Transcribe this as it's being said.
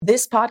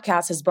This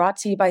podcast is brought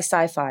to you by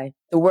Sci-Fi,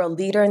 the world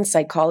leader in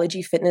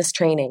psychology fitness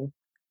training.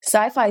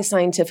 Sci-Fi is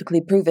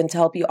scientifically proven to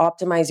help you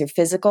optimize your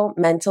physical,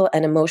 mental,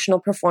 and emotional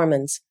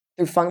performance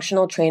through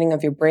functional training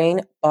of your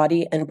brain,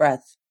 body, and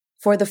breath.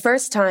 For the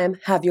first time,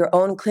 have your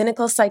own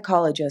clinical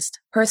psychologist,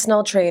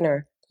 personal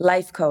trainer,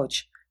 life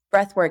coach,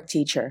 breathwork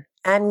teacher,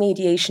 and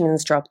mediation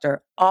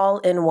instructor all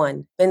in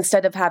one.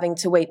 Instead of having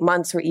to wait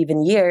months or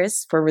even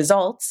years for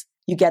results,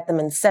 you get them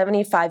in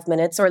 75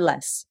 minutes or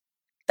less.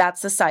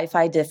 That's the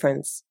Sci-Fi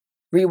difference.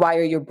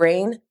 Rewire your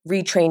brain,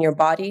 retrain your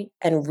body,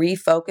 and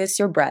refocus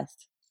your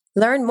breath.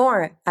 Learn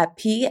more at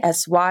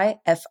psyfi.nyc.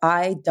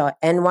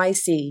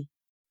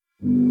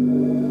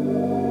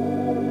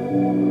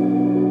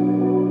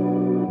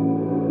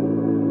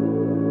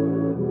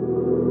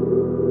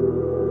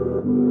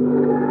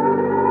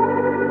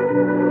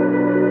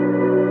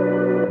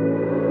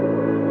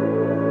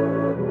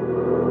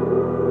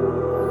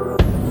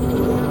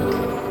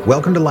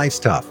 Welcome to Life's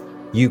Tough.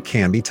 You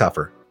can be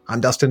tougher. I'm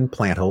Dustin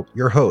Plantholt,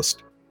 your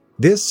host.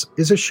 This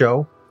is a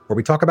show where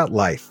we talk about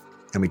life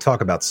and we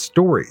talk about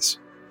stories.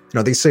 You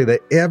know, they say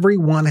that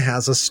everyone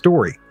has a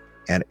story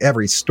and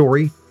every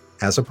story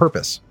has a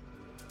purpose.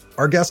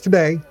 Our guest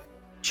today,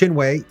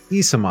 Chinwe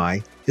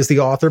Isamai, is the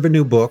author of a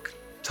new book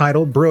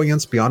titled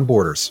Brilliance Beyond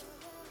Borders.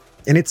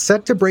 And it's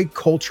set to break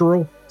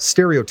cultural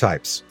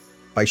stereotypes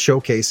by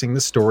showcasing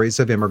the stories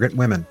of immigrant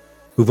women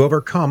who've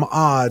overcome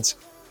odds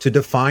to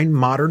define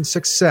modern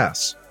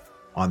success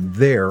on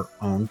their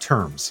own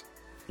terms.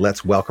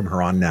 Let's welcome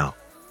her on now.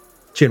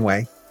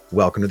 Chinwe,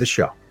 welcome to the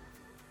show.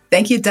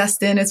 Thank you,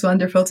 Dustin. It's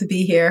wonderful to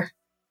be here.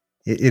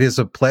 It is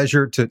a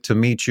pleasure to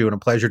meet you and a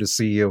pleasure to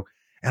see you.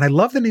 And I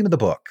love the name of the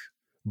book,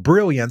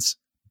 Brilliance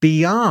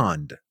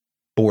Beyond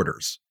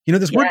Borders. You know,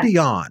 this word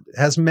beyond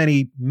has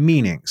many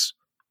meanings.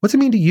 What's it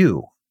mean to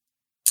you?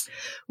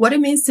 What it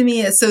means to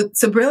me is, so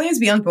Brilliance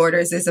Beyond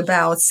Borders is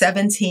about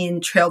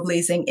 17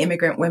 trailblazing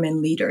immigrant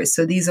women leaders.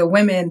 So these are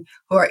women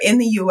who are in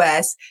the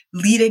U.S.,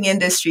 leading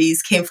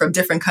industries, came from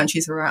different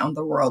countries around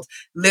the world,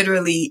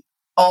 literally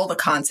all the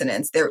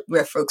continents. We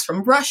have folks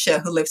from Russia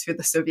who lived through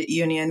the Soviet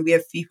Union. We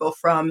have people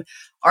from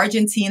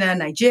Argentina,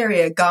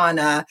 Nigeria,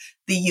 Ghana,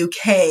 the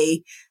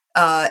UK,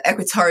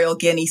 Equatorial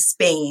Guinea,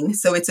 Spain.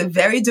 So it's a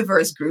very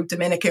diverse group,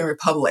 Dominican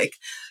Republic.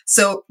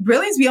 So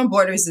Brilliance Beyond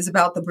Borders is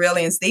about the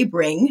brilliance they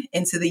bring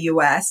into the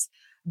U.S.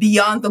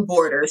 beyond the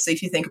borders. So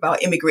if you think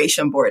about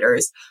immigration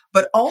borders,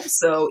 but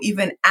also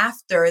even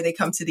after they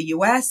come to the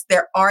U.S.,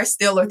 there are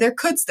still, or there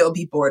could still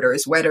be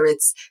borders, whether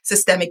it's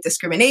systemic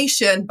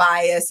discrimination,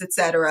 bias,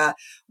 etc.,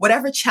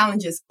 whatever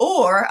challenges,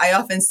 or I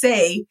often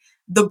say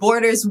the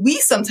borders we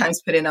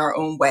sometimes put in our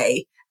own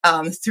way.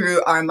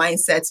 Through our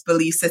mindsets,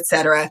 beliefs,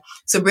 etc.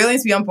 So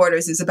Brilliance Beyond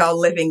Borders is about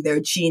living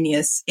their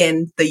genius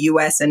in the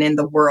U.S. and in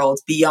the world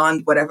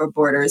beyond whatever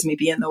borders may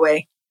be in the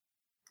way.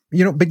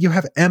 You know, but you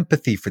have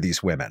empathy for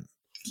these women.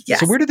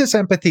 Yes. So where did this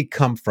empathy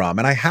come from?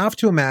 And I have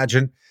to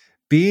imagine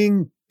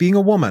being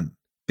a woman,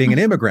 being an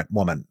immigrant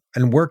woman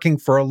and working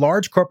for a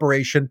large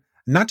corporation,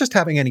 not just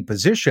having any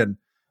position,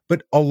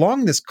 but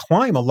along this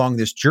climb, along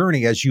this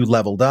journey, as you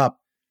leveled up,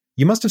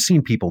 you must have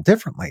seen people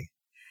differently.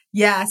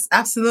 Yes,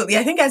 absolutely.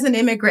 I think as an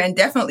immigrant,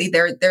 definitely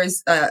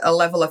there's a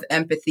level of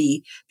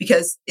empathy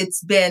because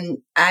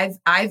I've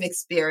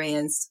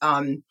experienced,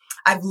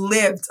 I've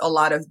lived a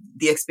lot of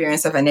the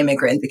experience of an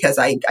immigrant because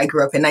I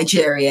grew up in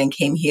Nigeria and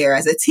came here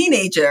as a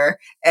teenager.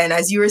 And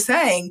as you were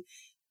saying,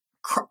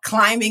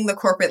 climbing the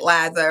corporate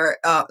ladder,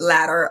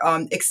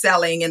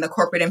 excelling in the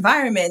corporate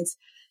environment.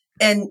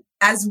 And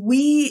as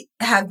we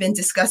have been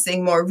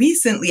discussing more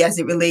recently as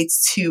it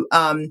relates to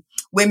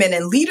women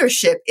in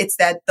leadership, it's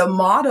that the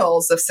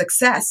models of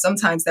success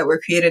sometimes that were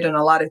created in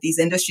a lot of these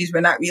industries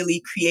were not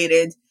really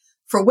created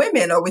for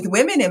women or with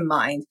women in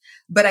mind.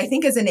 But I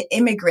think as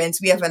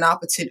immigrants, we have an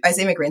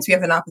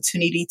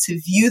opportunity to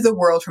view the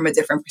world from a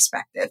different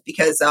perspective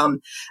because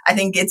I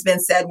think it's been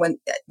said when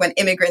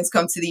immigrants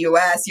come to the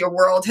U.S., your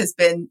world has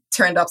been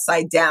turned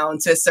upside down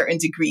to a certain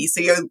degree.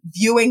 So you're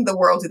viewing the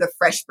world with a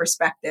fresh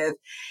perspective.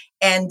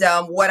 And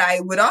what I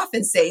would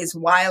often say is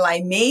while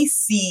I may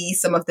see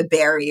some of the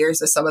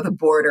barriers or some of the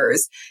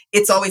borders,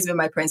 it's always been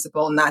my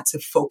principle not to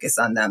focus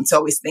on them, to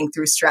always think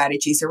through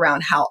strategies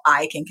around how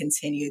I can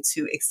continue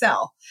to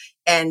excel.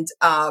 And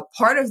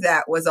part of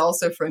that was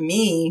also for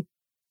me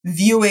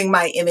viewing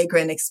my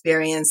immigrant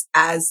experience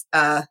as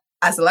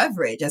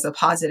leverage, as a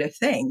positive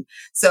thing.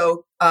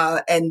 So,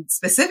 and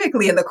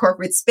specifically in the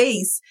corporate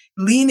space,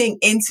 leaning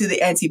into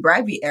the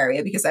anti-bribery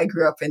area, because I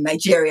grew up in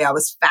Nigeria, I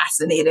was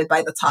fascinated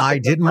by the topic. I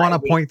didn't want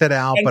to point that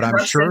out, but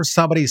I'm sure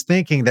somebody's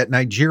thinking that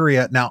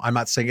Nigeria, now I'm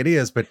not saying it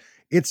is, but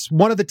it's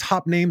one of the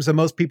top names that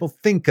most people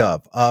think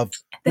of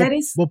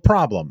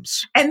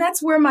problems. And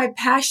that's where my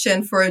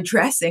passion for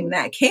addressing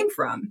that came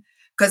from.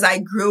 because I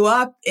grew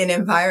up in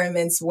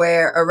environments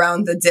where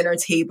around the dinner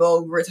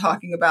table, we're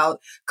talking about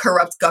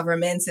corrupt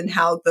governments and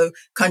how the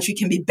country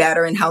can be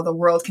better and how the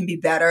world can be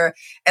better.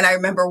 And I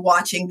remember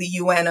watching the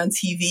UN on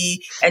TV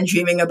and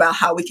dreaming about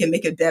how we can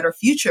make a better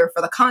future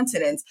for the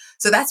continent.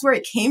 So that's where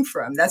it came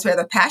from. That's where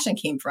the passion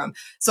came from.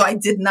 So I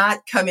did not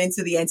come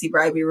into the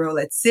anti-bribery role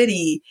at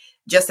Citi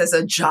just as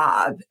a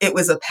job. It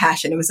was a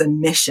passion. It was a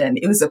mission.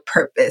 It was a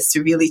purpose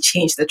to really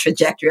change the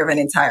trajectory of an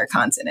entire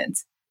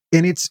continent.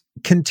 And it's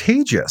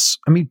contagious.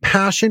 I mean,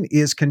 passion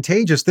is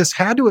contagious. This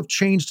had to have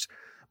changed,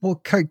 well,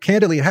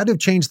 candidly, it had to have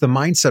changed the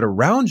mindset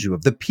around you,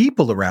 of the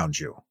people around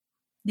you.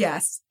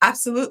 Yes,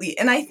 absolutely.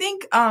 And I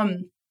think,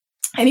 and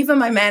even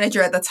my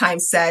manager at the time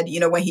said,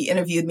 when he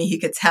interviewed me, he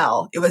could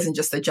tell it wasn't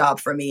just a job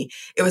for me.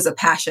 It was a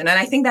passion. And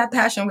I think that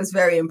passion was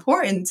very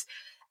important.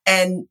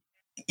 And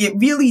it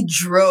really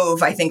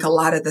drove, I think, a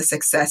lot of the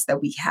success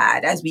that we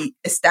had as we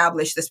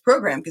established this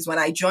program. Because when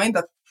I joined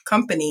the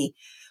company,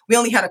 we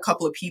only had a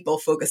couple of people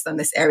focused on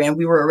this area, and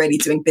we were already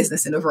doing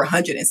business in over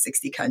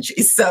 160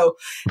 countries. So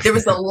there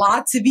was a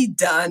lot to be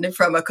done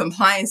from a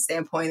compliance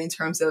standpoint in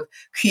terms of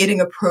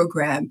creating a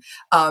program,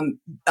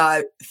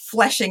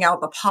 fleshing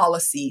out the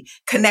policy,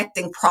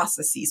 connecting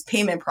processes,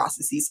 payment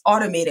processes,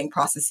 automating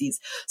processes.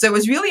 So it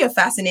was really a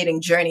fascinating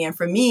journey. And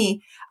for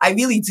me, I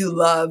really do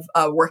love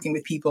working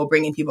with people,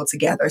 bringing people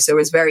together. So it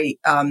was very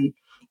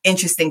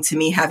interesting to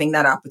me having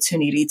that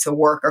opportunity to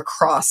work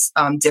across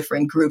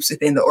different groups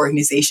within the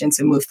organization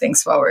to move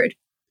things forward.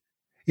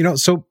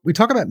 So we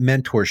talk about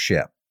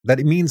mentorship, that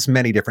it means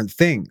many different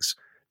things.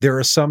 There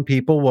are some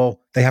people, well,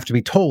 they have to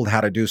be told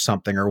how to do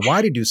something or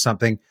why to do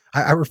something.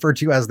 I refer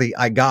to you as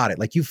I got it.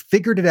 Like, you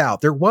figured it out.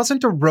 There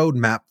wasn't a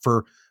roadmap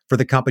for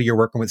the company you're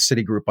working with,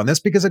 Citigroup, on this,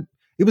 because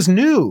it was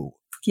new.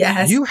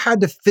 Yes. You had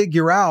to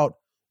figure out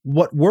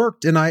what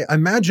worked. And I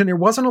imagine there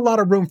wasn't a lot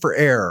of room for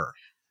error.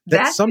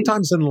 That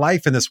sometimes in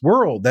life, in this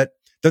world, that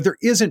there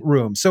isn't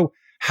room. So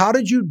how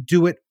did you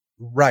do it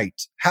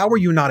right? How were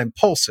you not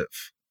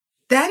impulsive?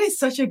 That is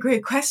such a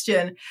great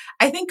question.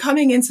 I think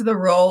coming into the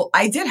role,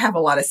 I did have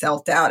a lot of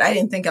self-doubt. I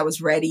didn't think I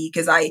was ready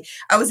because I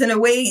was in a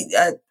way,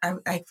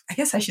 I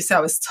guess I should say I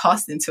was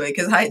tossed into it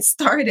because I had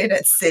started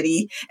at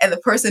Citi and the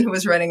person who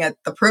was running at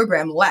the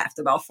program left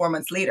about 4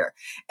 months later.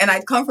 And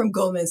I'd come from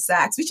Goldman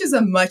Sachs, which is a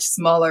much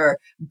smaller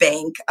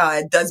bank,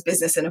 does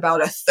business in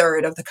about a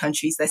third of the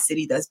countries that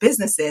Citi does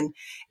business in.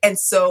 And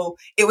so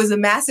it was a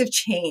massive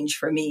change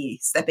for me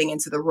stepping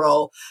into the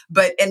role.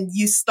 And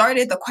you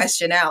started the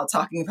question out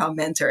talking about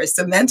mentors.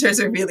 So mentors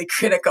are really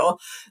critical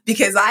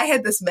because I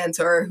had this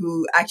mentor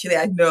who actually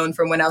I'd known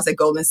from when I was at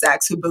Goldman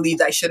Sachs, who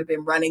believed I should have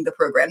been running the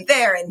program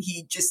there. And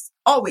he just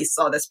always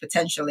saw this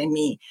potential in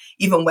me,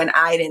 even when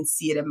I didn't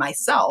see it in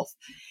myself.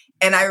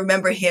 And I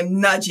remember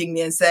him nudging me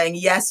and saying,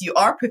 yes, you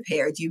are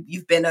prepared.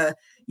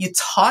 You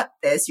taught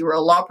this. You were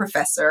a law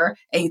professor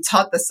and you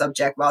taught the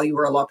subject while you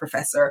were a law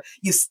professor.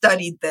 You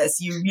studied this.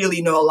 You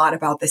really know a lot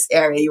about this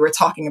area. You were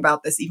talking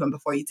about this even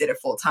before you did it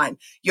full time.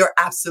 You're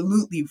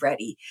absolutely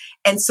ready.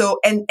 And so,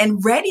 and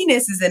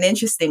readiness is an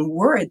interesting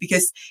word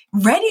because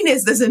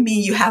readiness doesn't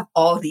mean you have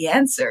all the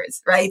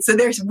answers, right? So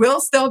there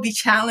will still be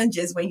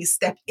challenges when you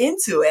step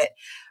into it.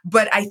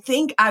 But I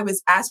think I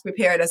was as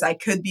prepared as I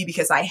could be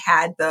because I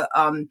had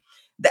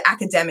the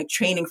academic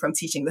training from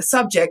teaching the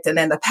subject and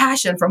then the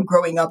passion from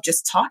growing up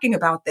just talking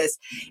about this,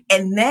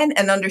 and then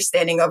an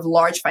understanding of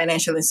large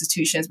financial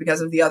institutions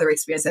because of the other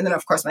experience. And then,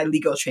 of course, my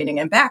legal training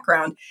and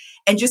background,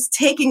 and just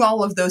taking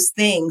all of those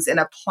things and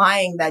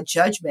applying that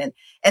judgment.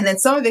 And then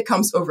some of it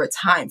comes over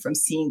time from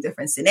seeing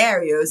different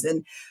scenarios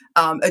and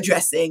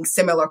addressing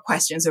similar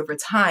questions over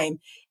time.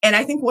 And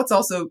I think what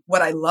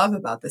I love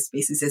about this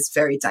space is it's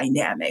very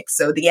dynamic.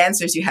 So the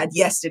answers you had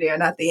yesterday are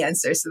not the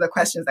answers to the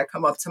questions that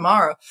come up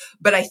tomorrow.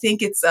 But I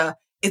think it's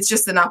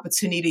just an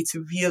opportunity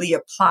to really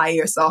apply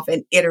yourself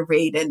and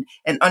iterate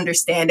and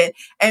understand it.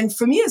 And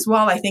for me as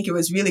well, I think it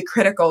was really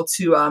critical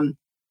to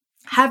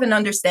have an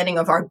understanding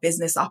of our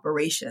business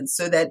operations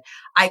so that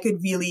I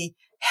could really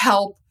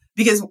help.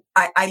 Because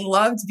I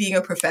loved being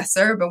a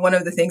professor, but one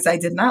of the things I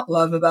did not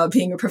love about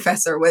being a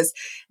professor was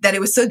that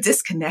it was so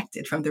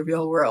disconnected from the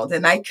real world.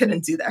 And I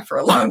couldn't do that for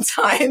a long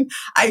time.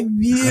 I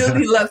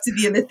really love to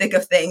be in the thick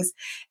of things.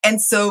 And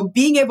so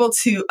being able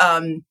to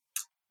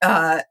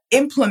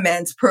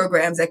implement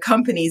programs at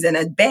companies and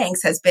at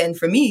banks has been,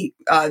 for me,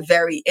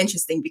 very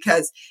interesting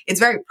because it's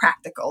very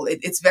practical.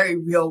 It's very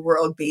real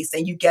world based,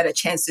 and you get a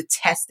chance to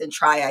test and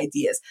try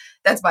ideas.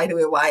 That's, by the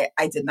way, why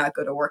I did not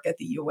go to work at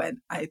the UN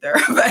either.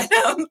 But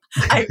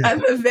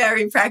I'm a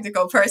very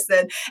practical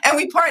person, and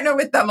we partner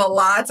with them a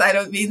lot. I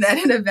don't mean that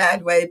in a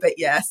bad way, but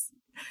yes.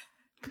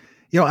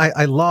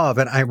 I love,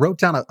 and I wrote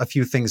down a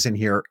few things in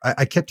here.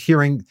 I kept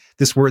hearing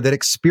this word that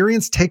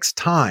experience takes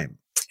time.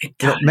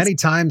 Many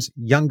times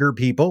younger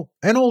people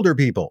and older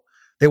people,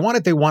 they want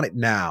it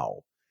now.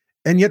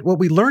 And yet what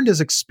we learned is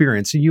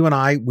experience. And you and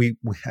I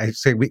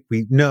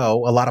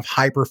know a lot of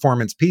high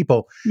performance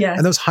people. Yes.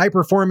 And those high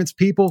performance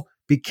people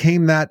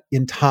became that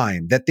in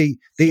time, that they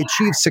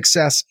achieved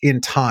success in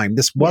time.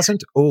 This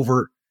wasn't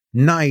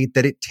overnight,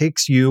 that it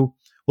takes you,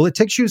 Well, it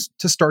takes you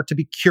to start to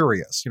be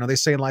curious. They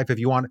say in life, if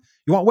you want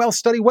wealth,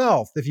 study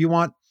wealth. If you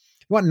want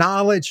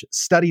knowledge,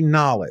 study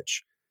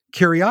knowledge.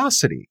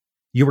 Curiosity.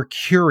 You were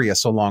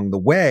curious along the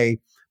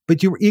way,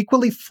 but you were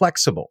equally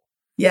flexible.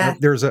 Yeah.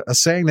 There's a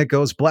saying that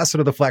goes, blessed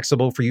are the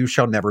flexible, for you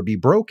shall never be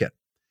broken.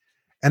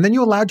 And then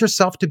you allowed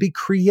yourself to be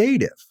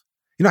creative.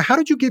 How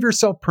did you give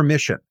yourself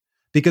permission?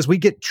 Because we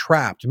get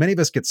trapped. Many of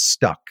us get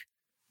stuck,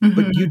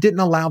 but you didn't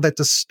allow that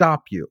to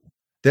stop you.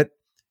 That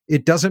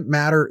it doesn't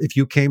matter if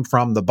you came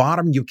from the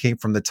bottom, you came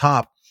from the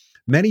top.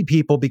 Many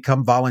people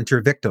become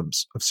volunteer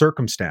victims of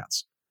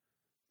circumstance.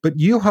 But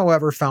you,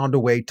 however, found a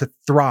way to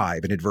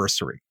thrive in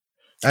adversity.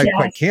 Yes.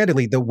 Quite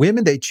candidly, the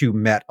women that you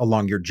met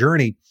along your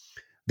journey,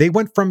 they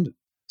went from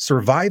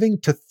surviving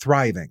to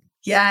thriving.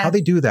 Yeah. How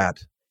they do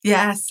that?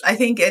 Yes, I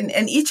think,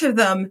 and each of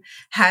them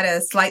had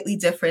a slightly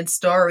different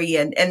story.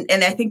 And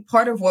I think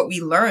part of what we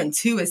learned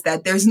too is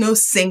that there's no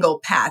single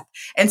path.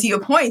 And to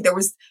your point, there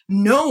was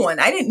no one,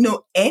 I didn't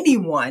know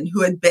anyone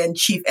who had been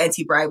chief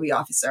anti-bribery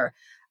officer.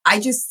 I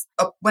just,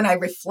 when I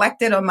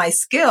reflected on my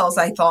skills,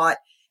 I thought,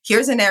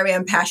 here's an area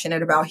I'm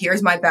passionate about.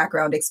 Here's my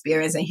background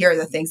experience. And here are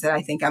the things that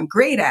I think I'm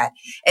great at.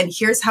 And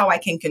here's how I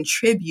can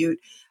contribute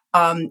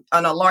on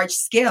a large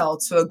scale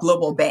to a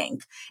global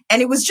bank.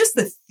 And it was just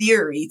the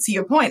theory. To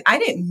your point, I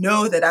didn't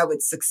know that I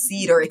would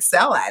succeed or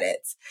excel at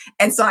it.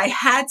 And so I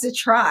had to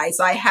try.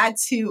 So I had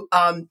to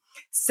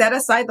set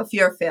aside the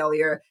fear of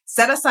failure,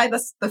 set aside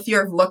the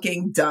fear of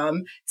looking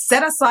dumb,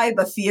 set aside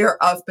the fear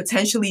of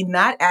potentially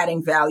not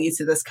adding value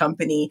to this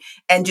company,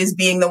 and just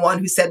being the one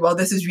who said, well,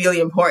 this is really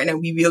important and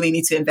we really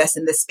need to invest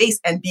in this space,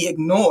 and be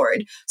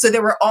ignored. So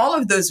there were all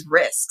of those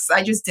risks.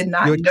 I just did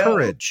not know. You had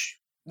courage.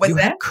 You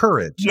had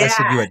courage. Yes. I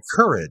said you had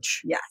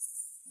courage. Yes.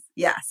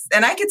 Yes.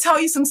 And I could tell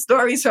you some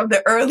stories from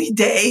the early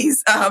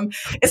days,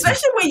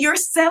 especially when you're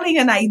selling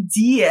an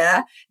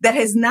idea that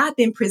has not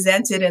been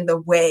presented in the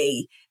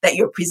way that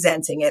you're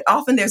presenting it.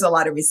 Often there's a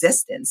lot of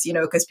resistance,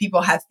 because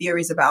people have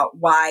theories about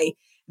why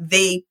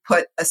they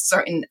put a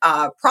certain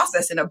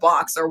process in a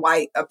box, or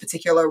why a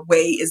particular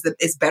way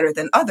is better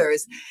than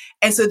others.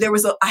 And so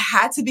I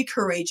had to be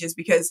courageous,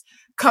 because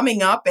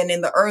coming up and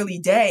in the early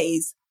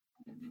days,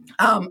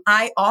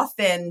 I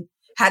often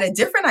had a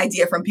different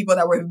idea from people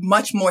that were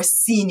much more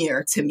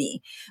senior to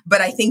me.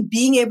 But I think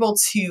being able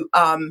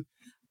to,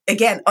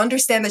 again,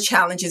 understand the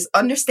challenges,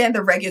 understand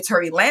the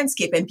regulatory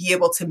landscape, and be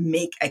able to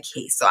make a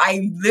case. So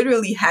I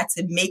literally had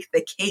to make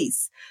the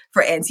case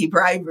for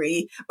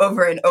anti-bribery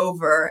over and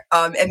over,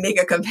 and make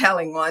a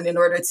compelling one in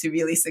order to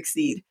really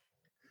succeed.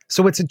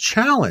 So it's a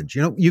challenge.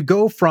 You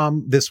go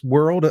from this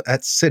world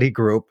at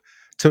Citigroup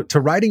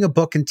to writing a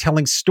book and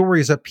telling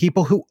stories of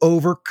people who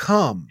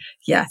overcome.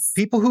 Yes.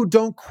 People who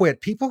don't quit,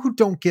 people who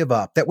don't give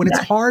up, that when it's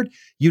hard,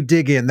 you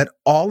dig in, that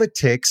all it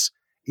takes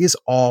is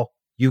all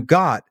you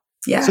got.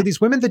 Yeah. So these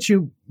women that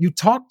you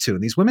talked to,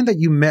 these women that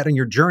you met on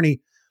your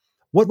journey,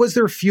 what was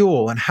their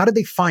fuel and how did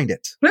they find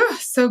it? Oh,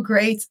 so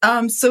great.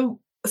 So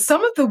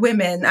some of the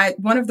women,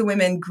 one of the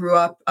women grew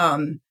up,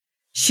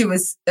 she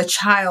was a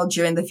child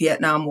during the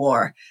Vietnam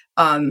War,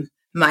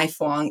 Mai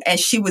Phong, and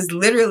she was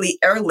literally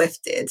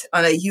airlifted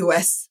on a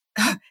U.S.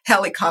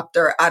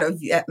 helicopter out of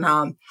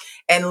Vietnam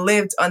and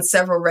lived on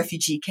several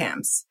refugee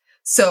camps.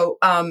 So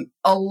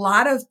a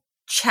lot of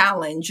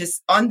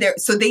challenges on there.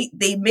 So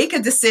they make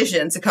a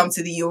decision to come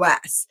to the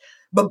U.S.,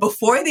 but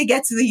before they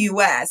get to the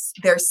U.S.,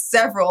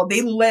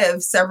 they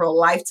live several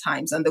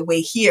lifetimes on the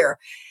way here.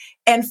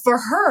 And for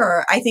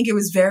her, I think it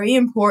was very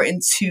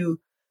important to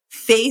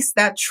face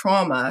that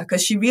trauma,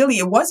 because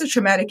it was a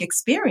traumatic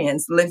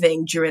experience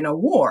living during a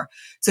war,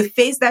 to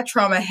face that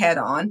trauma head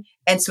on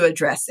and to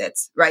address it,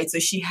 right? So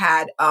she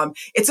had,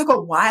 it took a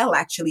while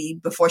actually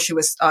before she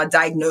was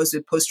diagnosed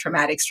with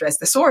post-traumatic stress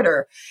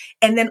disorder.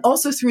 And then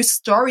also through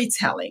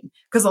storytelling,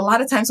 because a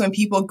lot of times when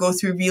people go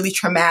through really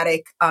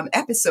traumatic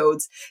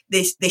episodes,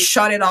 they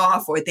shut it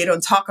off, or they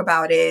don't talk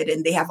about it,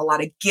 and they have a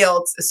lot of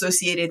guilt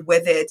associated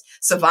with it,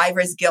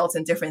 survivor's guilt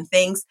and different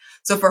things.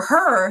 So for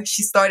her,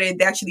 they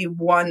actually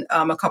won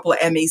a couple of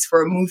Emmys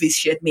for movies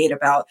she had made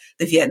about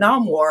the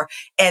Vietnam War.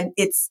 And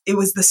it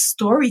was the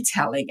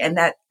storytelling and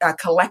that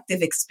collective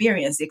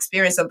experience, the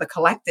experience of the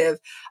collective,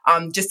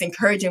 just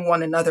encouraging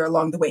one another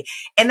along the way.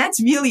 And that's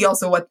really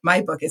also what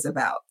my book is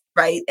about,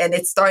 right? And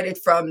it started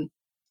from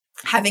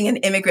having an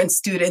immigrant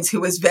student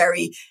who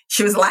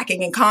she was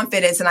lacking in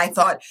confidence. And I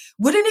thought,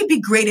 wouldn't it be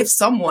great if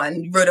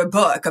someone wrote a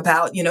book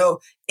about,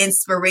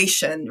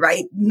 inspiration,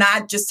 right?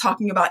 Not just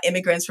talking about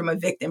immigrants from a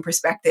victim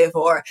perspective,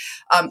 or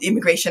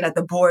immigration at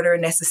the border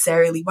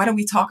necessarily. Why don't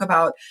we talk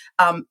about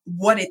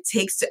what it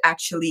takes to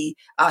actually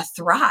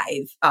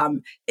thrive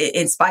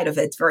in spite of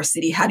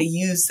adversity, how to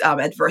use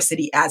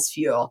adversity as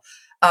fuel.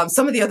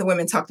 Some of the other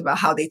women talked about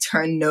how they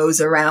turn no's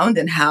around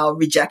and how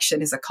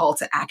rejection is a call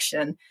to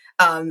action.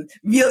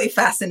 Really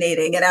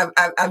fascinating. And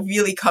I've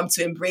really come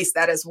to embrace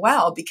that as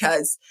well,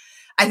 because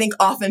I think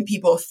often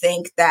people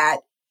think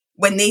that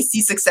when they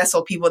see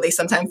successful people, they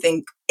sometimes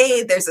think,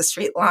 A, there's a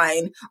straight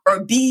line,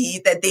 or B,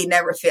 that they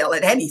never fail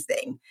at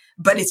anything.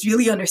 But it's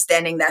really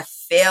understanding that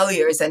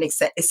failure is an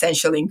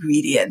essential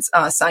ingredient.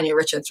 Sonia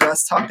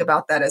Richards-Russ talked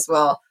about that as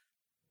well.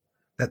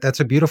 That's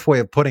a beautiful way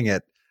of putting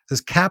it. It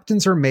says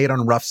captains are made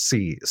on rough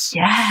seas.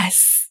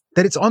 Yes.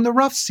 That it's on the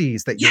rough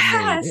seas that you're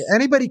made.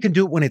 Anybody can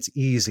do it when it's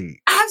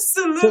easy.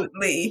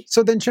 Absolutely.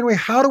 So then, Chinwe,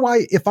 how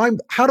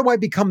do I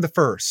become the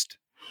first?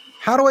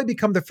 How do I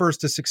become the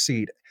first to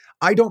succeed?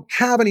 I don't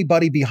have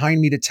anybody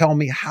behind me to tell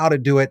me how to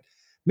do it.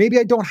 Maybe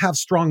I don't have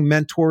strong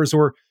mentors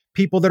or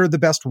people that are the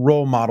best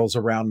role models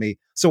around me.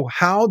 So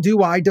how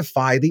do I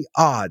defy the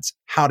odds?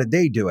 How did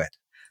they do it?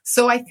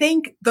 So I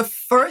think the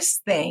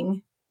first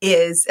thing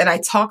is, and I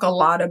talk a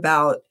lot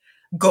about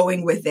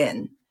going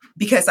within,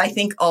 because I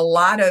think a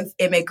lot of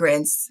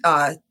immigrants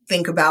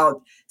think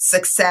about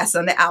success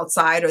on the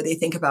outside, or they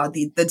think about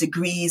the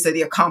degrees or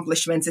the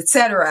accomplishments, et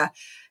cetera.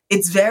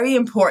 It's very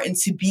important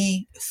to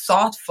be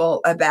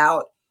thoughtful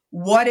about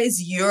what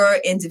is your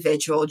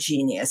individual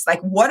genius? Like,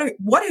 what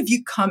have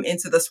you come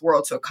into this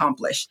world to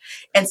accomplish?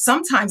 And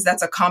sometimes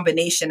that's a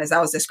combination, as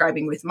I was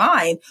describing with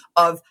mine,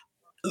 of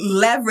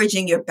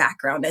leveraging your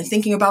background and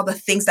thinking about the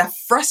things that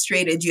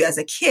frustrated you as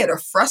a kid or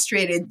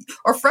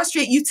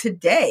frustrate you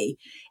today.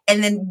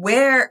 And then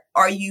where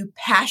are you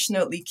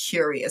passionately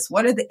curious?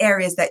 What are the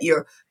areas that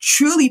you're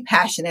truly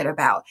passionate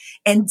about?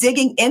 And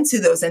digging into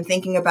those and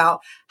thinking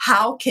about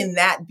how can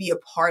that be a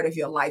part of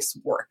your life's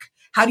work?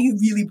 How do you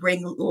really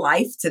bring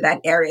life to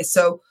that area?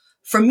 So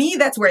for me,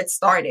 that's where it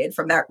started,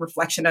 from that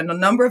reflection. And a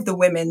number of the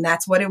women,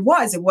 that's what it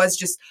was. It was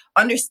just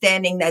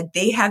understanding that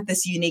they have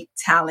this unique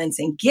talents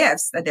and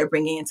gifts that they're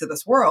bringing into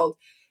this world,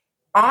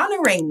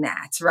 honoring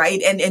that,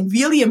 right? And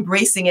really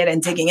embracing it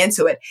and digging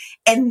into it.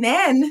 And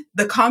then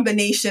the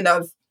combination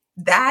of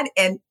that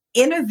and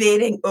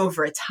innovating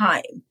over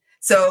time.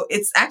 So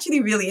it's actually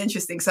really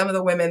interesting. Some of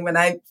the women, when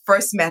I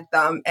first met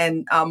them,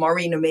 and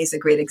Maureen Umeh is a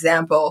great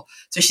example.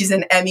 So she's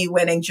an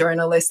Emmy-winning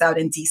journalist out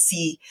in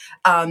DC.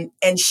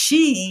 And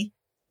she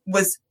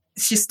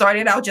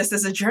started out just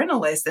as a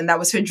journalist, and that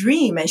was her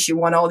dream. And she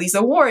won all these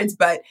awards.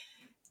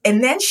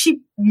 And then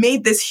she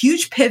made this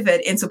huge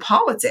pivot into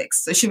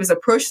politics. So she was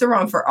approached to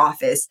run for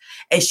office,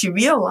 and she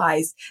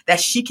realized that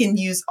she can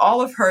use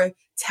all of her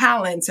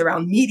talents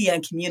around media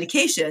and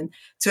communication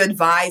to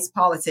advise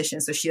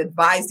politicians. So she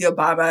advised the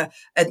Obama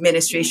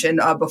administration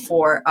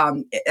before,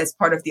 as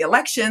part of the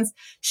elections.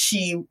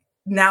 She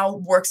now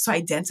works to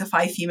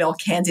identify female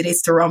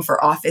candidates to run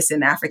for office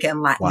in Africa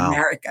and Latin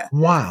America.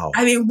 Wow.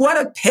 I mean, what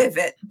a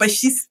pivot. But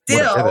she's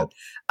still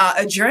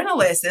a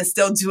journalist and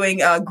still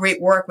doing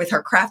great work with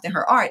her craft and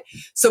her art.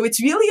 So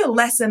it's really a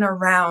lesson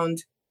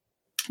around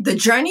the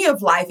journey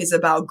of life is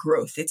about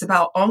growth. It's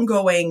about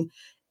ongoing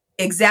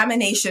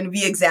examination,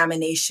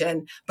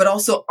 re-examination, but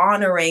also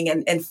honoring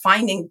and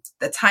finding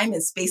the time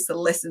and space to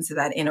listen to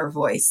that inner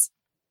voice.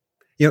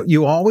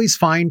 You always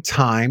find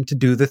time to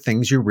do the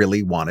things you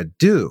really want to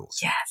do.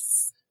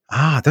 Yes.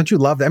 Don't you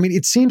love that? I mean,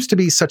 it seems to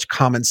be such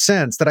common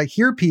sense that I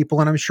hear people,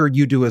 and I'm sure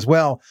you do as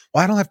well.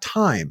 Well, I don't have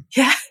time.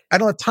 Yeah. I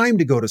don't have time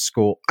to go to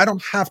school. I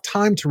don't have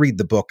time to read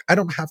the book. I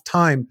don't have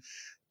time.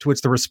 To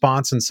which the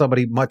response, and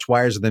somebody much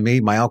wiser than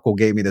me, my uncle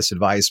gave me this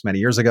advice many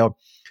years ago.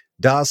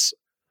 Das,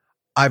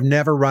 I've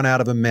never run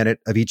out of a minute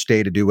of each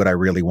day to do what I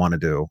really want to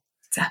do.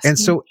 And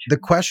so the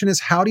question is,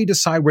 how do you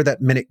decide where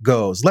that minute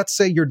goes? Let's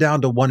say you're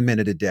down to 1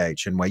 minute a day,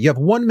 Chinwe. You have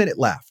 1 minute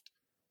left.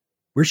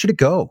 Where should it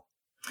go?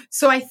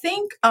 So I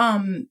think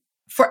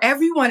for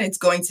everyone, it's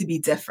going to be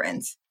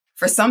different.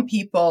 For some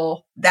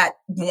people, that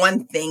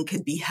one thing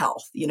could be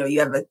health. You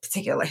have a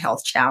particular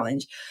health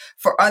challenge.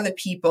 For other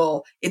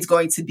people, it's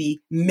going to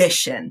be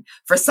mission.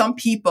 For some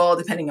people,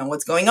 depending on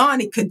what's going on,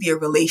 it could be a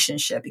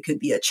relationship. It could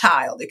be a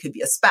child. It could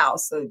be a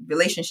spouse. A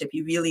relationship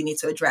you really need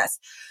to address.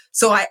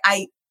 So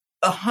I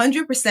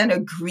 100%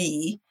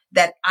 agree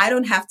that I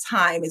don't have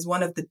time is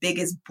one of the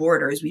biggest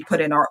borders we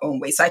put in our own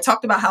way. So I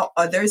talked about how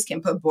others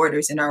can put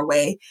borders in our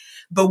way,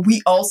 but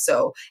we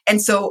also.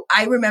 And so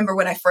I remember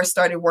when I first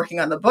started working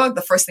on the book,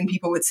 the first thing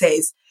people would say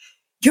is,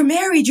 you're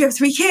married, you have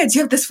 3 kids,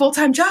 you have this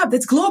full-time job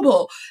that's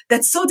global,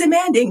 that's so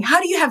demanding. How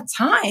do you have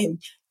time?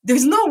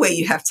 There's no way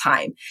you have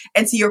time.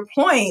 And to your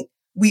point,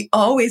 we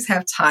always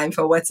have time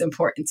for what's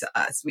important to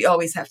us. We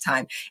always have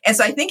time. And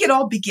so I think it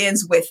all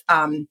begins with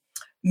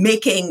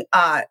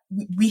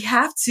we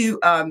have to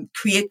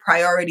create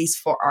priorities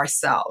for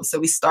ourselves. So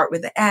we start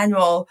with the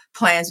annual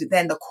plans,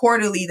 then the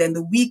quarterly, then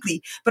the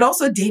weekly, but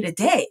also day to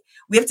day.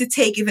 We have to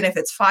take, even if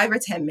it's 5 or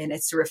 10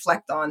 minutes, to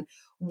reflect on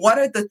what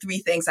are the 3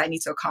 things I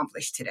need to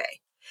accomplish today.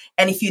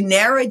 And if you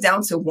narrow it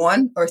down to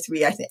 1 or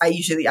 3,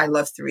 I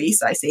love 3,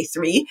 so I say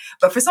 3.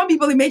 But for some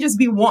people, it may just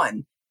be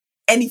 1.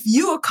 And if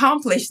you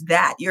accomplish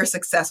that, you're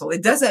successful.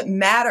 It doesn't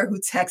matter who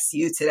texts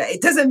you today.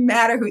 It doesn't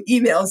matter who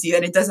emails you,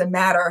 and it doesn't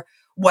matter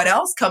what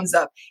else comes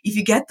up. If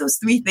you get those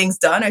 3 things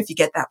done, or if you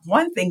get that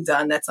one thing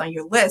done that's on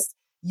your list,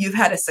 you've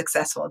had a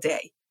successful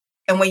day.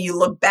 And when you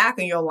look back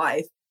on your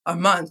life, a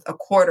month, a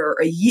quarter,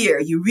 a year,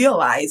 you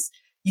realize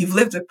you've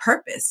lived with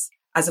purpose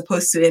as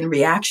opposed to in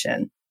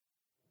reaction.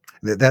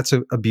 That's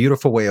a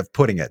beautiful way of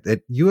putting it.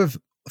 That you have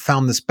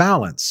found this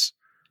balance,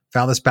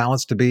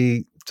 to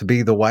be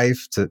the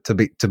wife,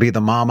 to be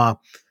the mama,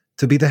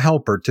 to be the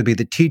helper, to be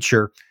the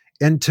teacher.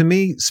 And to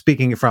me,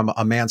 speaking from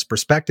a man's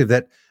perspective,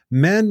 that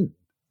men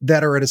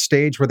that are at a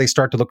stage where they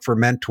start to look for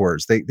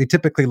mentors, they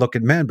typically look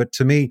at men, but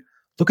to me,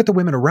 look at the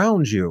women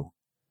around you.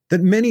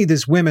 That many of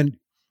these women,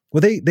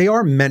 well, they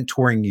are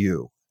mentoring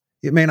you.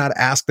 It may not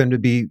ask them to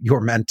be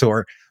your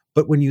mentor,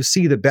 but when you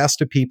see the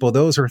best of people,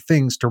 those are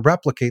things to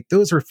replicate.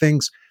 Those are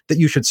things that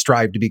you should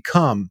strive to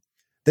become.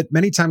 That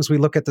many times we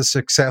look at the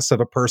success of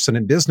a person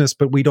in business,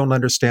 but we don't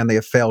understand they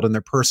have failed in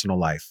their personal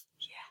life.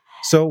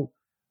 So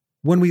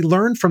when we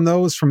learn from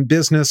those from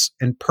business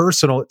and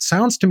personal, it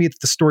sounds to me that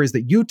the stories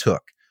that you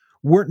took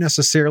weren't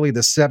necessarily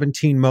the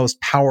 17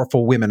 most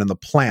powerful women on the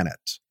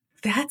planet.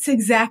 That's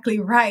exactly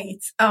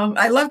right.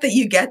 I love that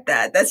you get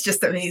that. That's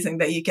just amazing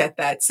that you get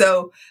that.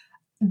 So,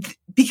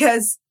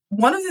 because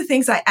one of the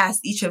things I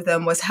asked each of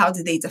them was, how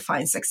do they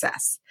define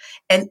success?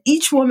 And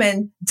each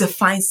woman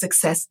defines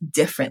success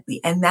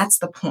differently. And that's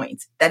the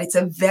point, that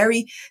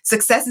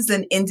success is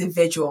an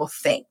individual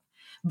thing,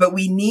 but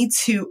we need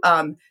to,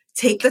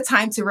 take the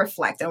time to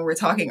reflect. And we were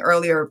talking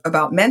earlier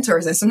about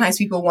mentors, and sometimes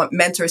people want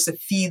mentors to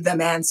feed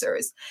them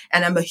answers.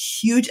 And I'm a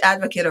huge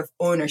advocate of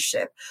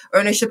ownership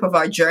of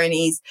our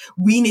journeys.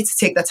 We need to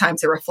take the time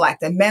to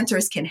reflect, and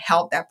mentors can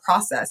help that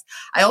process.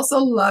 I also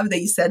love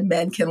that you said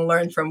men can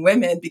learn from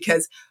women,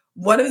 because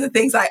one of the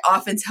things I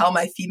often tell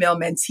my female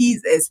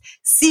mentees is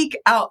seek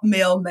out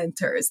male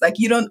mentors. Like,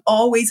 you don't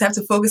always have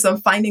to focus on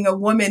finding a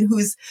woman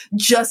who's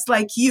just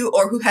like you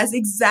or who has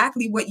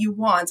exactly what you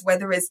want,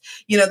 whether it's,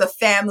 the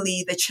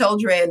family, the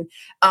children.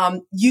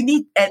 You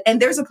need,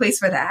 and there's a place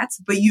for that,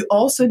 but you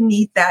also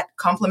need that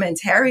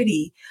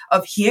complementarity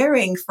of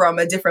hearing from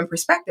a different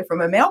perspective,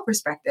 from a male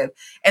perspective.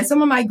 And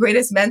some of my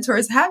greatest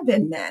mentors have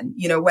been men,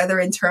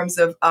 whether in terms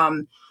of,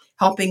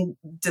 helping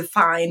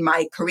define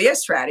my career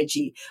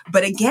strategy.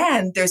 But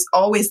again, there's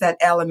always that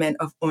element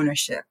of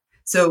ownership.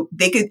 So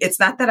it's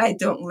not that I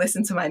don't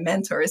listen to my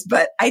mentors,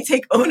 but I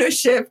take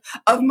ownership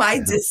of my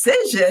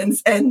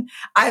decisions. And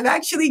I've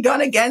actually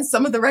gone against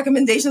some of the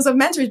recommendations of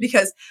mentors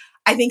because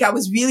I think I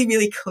was really,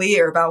 really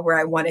clear about where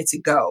I wanted to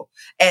go.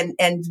 And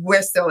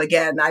we're still,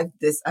 again, I've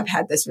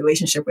had this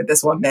relationship with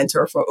this one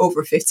mentor for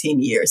over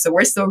 15 years. So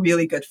we're still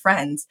really good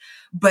friends.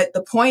 But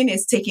the point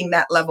is taking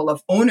that level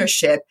of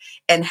ownership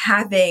and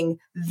having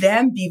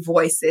them be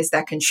voices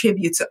that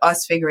contribute to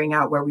us figuring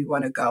out where we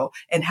want to go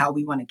and how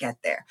we want to get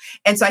there.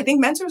 And so I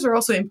think mentors are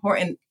also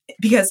important,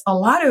 because a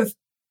lot of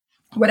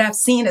what I've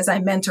seen as I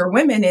mentor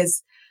women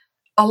is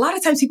a lot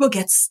of times people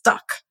get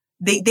stuck.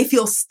 They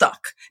feel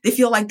stuck. They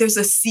feel like there's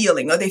a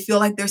ceiling, or they feel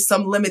like there's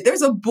some limit.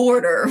 There's a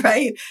border,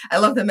 right? I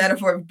love the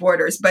metaphor of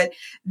borders, but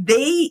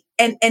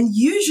and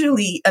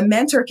usually a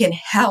mentor can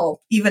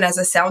help even as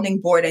a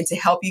sounding board, and to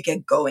help you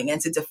get going and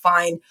to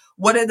define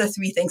what are the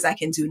 3 things I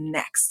can do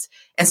next.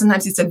 And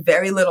sometimes it's a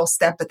very little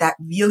step, but that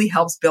really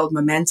helps build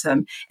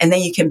momentum. And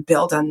then you can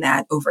build on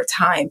that over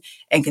time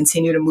and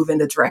continue to move in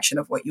the direction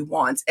of what you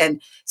want.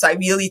 And so I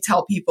really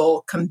tell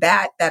people,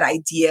 combat that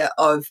idea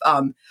of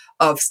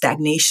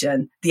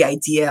stagnation, the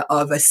idea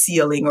of a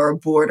ceiling or a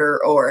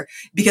border, or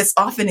because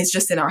often it's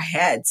just in our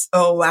heads.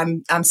 Oh,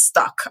 I'm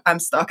stuck.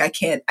 I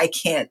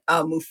can't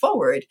move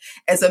forward.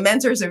 And so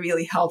mentors are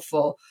really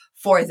helpful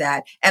for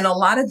that. And a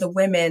lot of the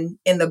women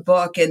in the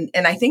book, and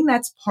I think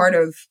that's part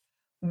of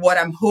what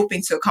I'm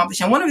hoping to accomplish.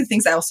 And one of the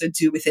things I also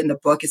do within the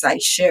book is I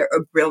share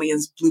a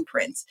brilliance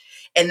blueprint.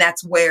 And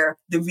that's where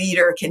the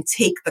reader can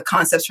take the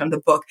concepts from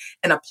the book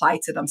and apply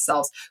to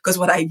themselves. Because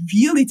what I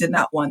really did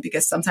not want,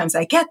 because sometimes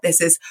I get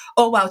this, is,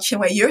 oh, wow,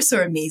 Chinwe, you're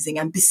so amazing.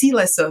 And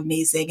Basila is so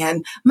amazing.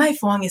 And Mai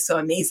Fong is so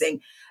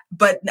amazing.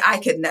 But I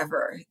could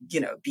never,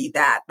 be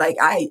that. Like,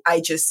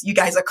 you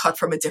guys are cut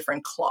from a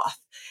different cloth.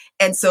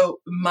 And so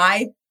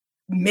my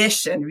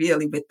mission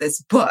really with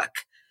this book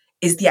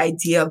is the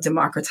idea of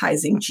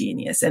democratizing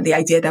genius, and the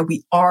idea that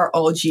we are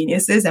all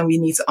geniuses, and we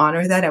need to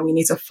honor that, and we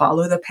need to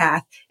follow the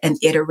path and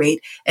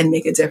iterate and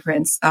make a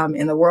difference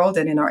in the world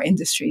and in our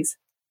industries.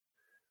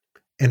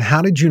 And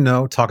how did you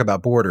know, talk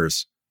about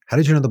borders, how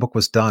did you know the book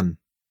was done?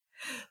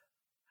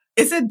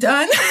 Is it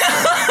done?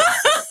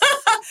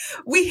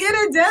 We hit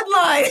a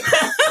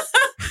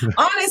deadline.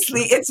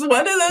 Honestly, it's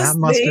one of those That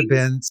must things. have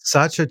been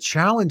such a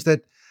challenge.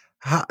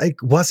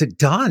 Was it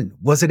done?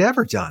 Was it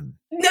ever done?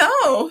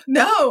 No.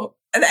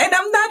 And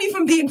I'm not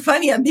even being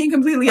funny. I'm being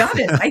completely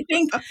honest. I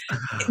think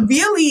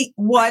really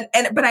but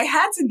I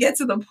had to get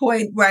to the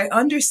point where I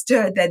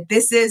understood that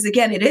this is,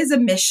 again, it is a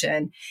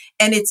mission,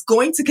 and it's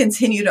going to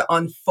continue to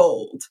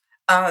unfold.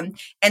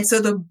 And so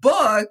the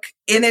book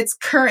in its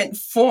current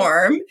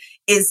form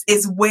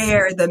is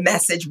where the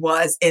message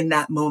was in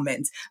that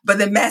moment. But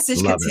the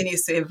message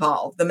continues to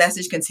evolve. The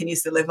message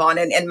continues to live on,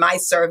 and my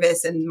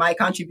service and my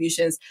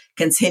contributions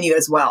continue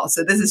as well.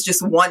 So this is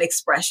just one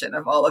expression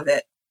of all of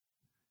it.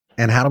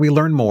 And how do we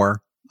learn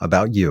more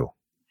about you?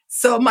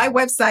 So my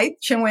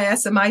website,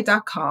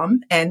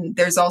 chinwaySMI.com, and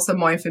there's also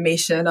more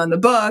information on the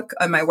book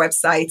on my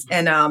website.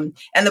 And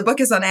the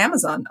book is on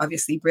Amazon,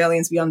 obviously,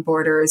 Brilliance Beyond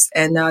Borders.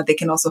 And they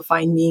can also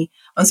find me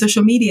on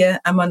social media.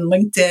 I'm on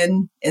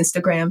LinkedIn,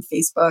 Instagram,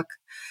 Facebook.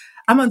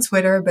 I'm on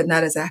Twitter, but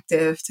not as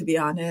active, to be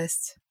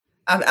honest.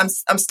 I'm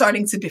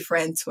starting to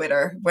befriend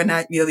Twitter. We're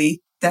not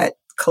really that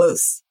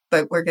close,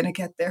 but we're going to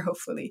get there,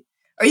 hopefully.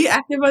 Are you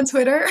active on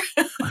Twitter?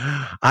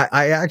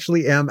 I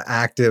actually am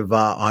active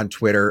on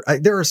Twitter.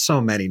 There are so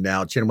many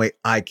now, Chinwe,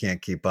 I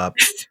can't keep up.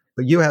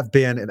 But you have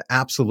been an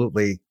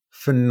absolutely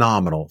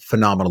phenomenal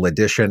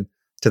addition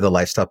to the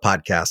Life Stuff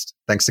podcast.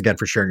 Thanks again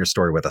for sharing your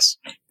story with us.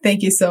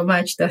 Thank you so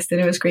much,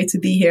 Dustin. It was great to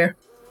be here.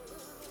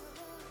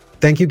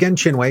 Thank you again,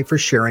 Chinwe, for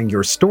sharing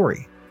your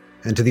story.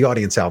 And to the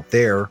audience out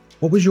there,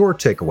 what was your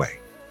takeaway?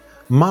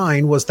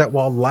 Mine was that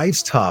while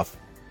life's tough,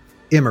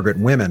 immigrant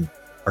women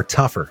are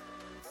tougher.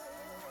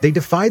 They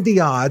defied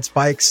the odds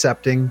by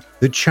accepting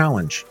the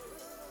challenge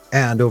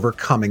and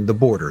overcoming the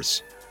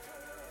borders.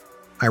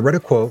 I read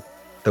a quote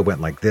that went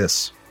like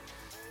this: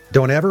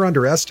 "Don't ever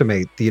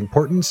underestimate the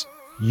importance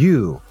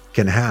you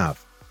can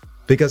have,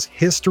 because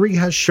history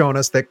has shown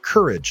us that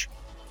courage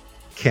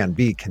can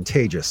be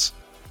contagious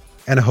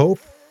and hope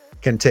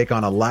can take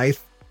on a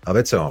life of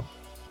its own."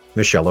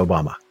 Michelle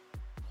Obama.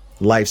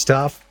 Life's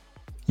tough.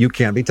 You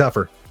can be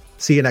tougher.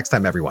 See you next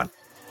time, everyone.